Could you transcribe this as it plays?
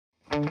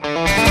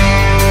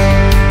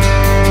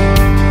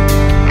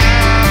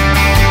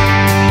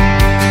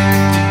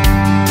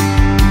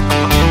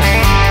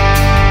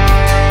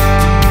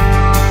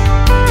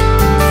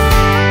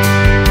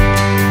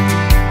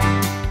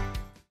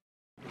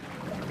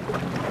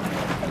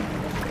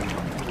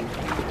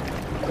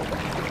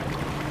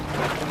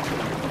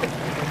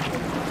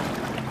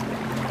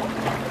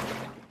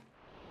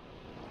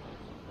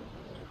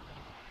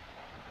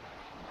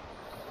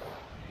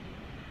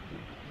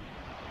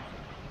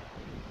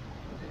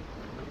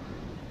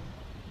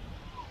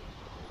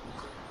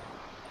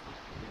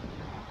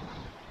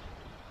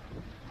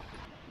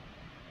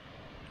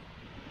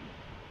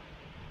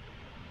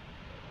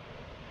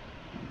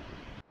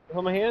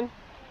Hold my hand.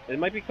 It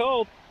might be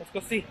cold. Let's go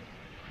see.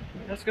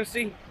 Let's go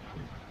see.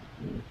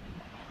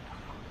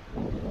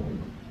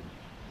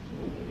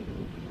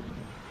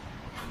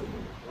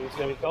 Think it's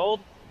gonna be cold?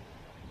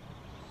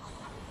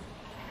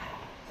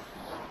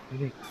 What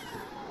do you think?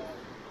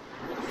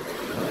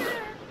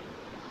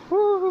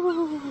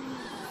 Woo.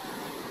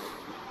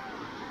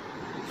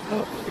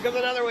 Oh, here comes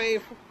another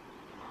wave.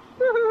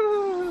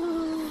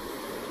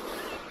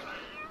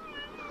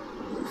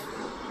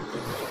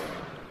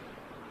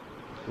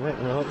 Right,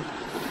 no. You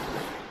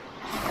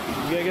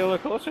gotta get a little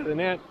closer than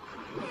that.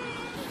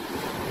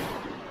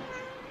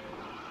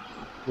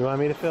 You want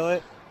me to fill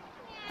it?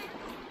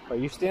 Oh,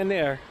 you stand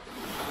there.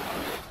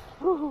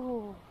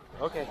 Woo.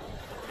 Okay.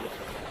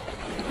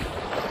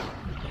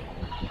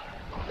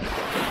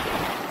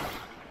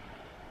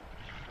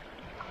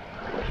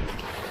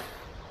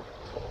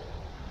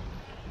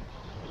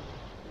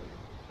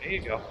 There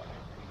you go.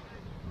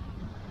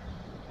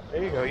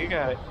 There you go, you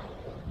got it.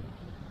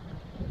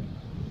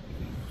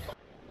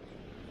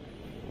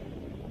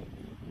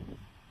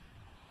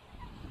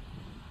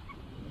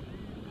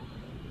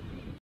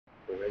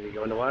 We're ready to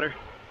go in the water?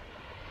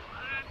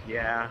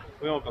 Yeah,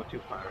 we won't go too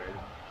far in.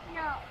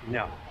 No.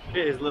 No,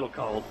 it is a little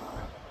cold.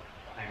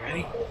 Are you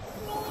ready?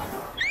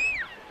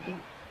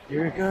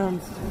 Here it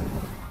comes.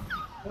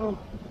 Oh.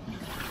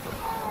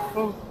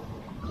 Oh.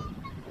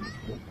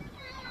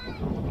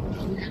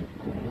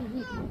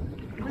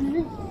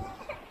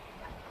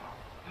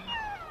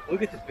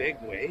 Look at the big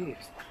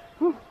waves.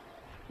 Woo.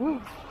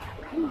 Woo.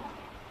 Woo.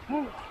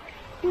 Oh.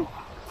 Woo.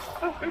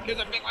 Oh, here's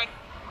a big one.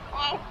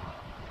 Oh.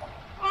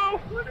 Oh.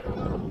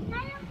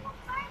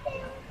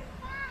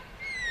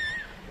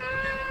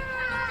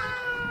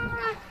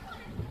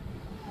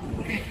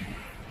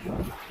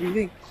 What do you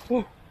think?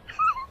 Oh,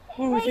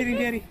 oh, it's hitting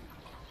Daddy.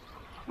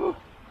 Oh,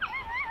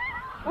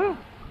 oh,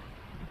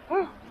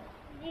 oh.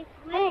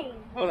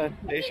 Hold on,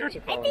 the shorts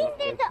are falling off. I think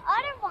there's the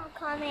other one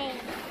coming.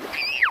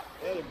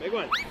 Yeah, the big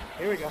one.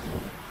 Here we go.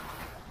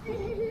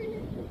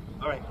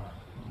 All right,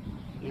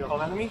 you gonna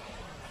hold on to me?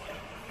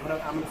 I'm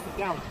gonna sit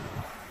down.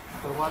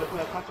 So the water's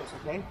gonna touch us,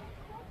 okay?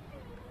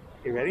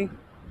 You ready?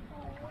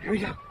 Here we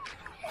go.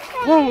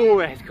 Whoa,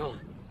 that's cold.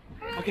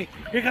 Okay,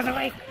 here comes a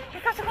wave.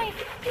 Here comes a wave.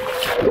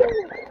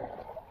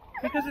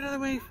 Here comes another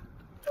wave.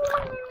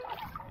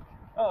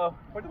 Uh-oh,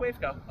 where'd the waves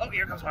go? Oh,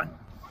 here comes one.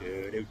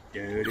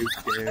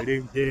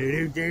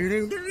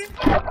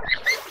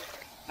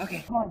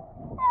 Okay, come on.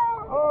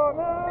 Oh,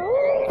 no.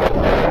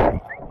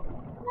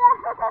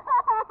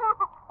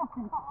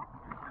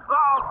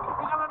 Oh,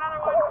 here comes another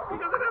one. Here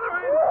comes another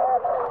one.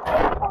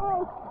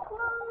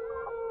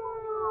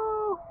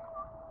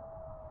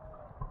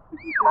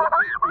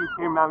 You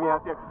see Mommy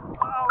out there.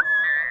 Oh.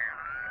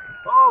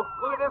 Oh,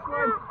 look at this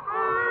one.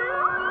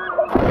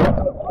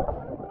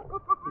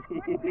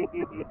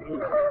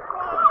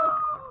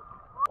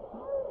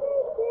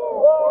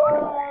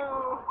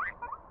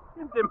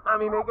 Did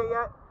Mommy make it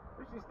yet?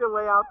 Or is she still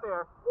way out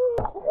there?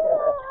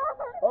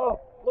 Oh,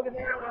 look at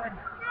that one.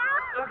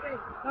 Okay,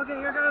 okay,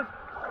 here goes.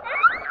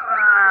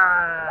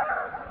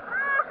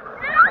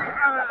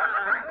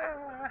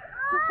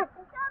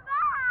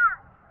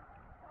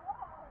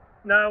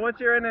 No, once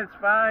you're in, it's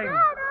fine.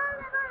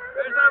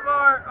 There's some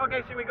more.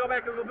 Okay, should we go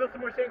back and we'll build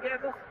some more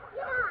sandcastles?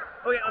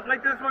 Yeah. Okay, let's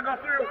make this one go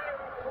through.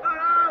 Oh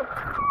no!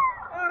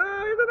 Oh no!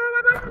 Here's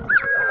another one!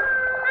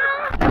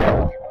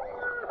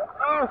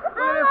 Oh, look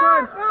at this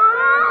one!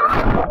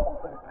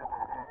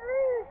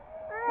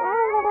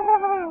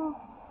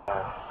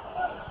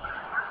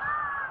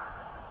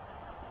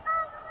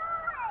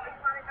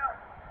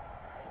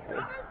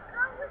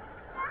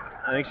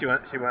 I think she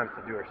wants to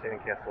do her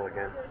sandcastle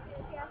again.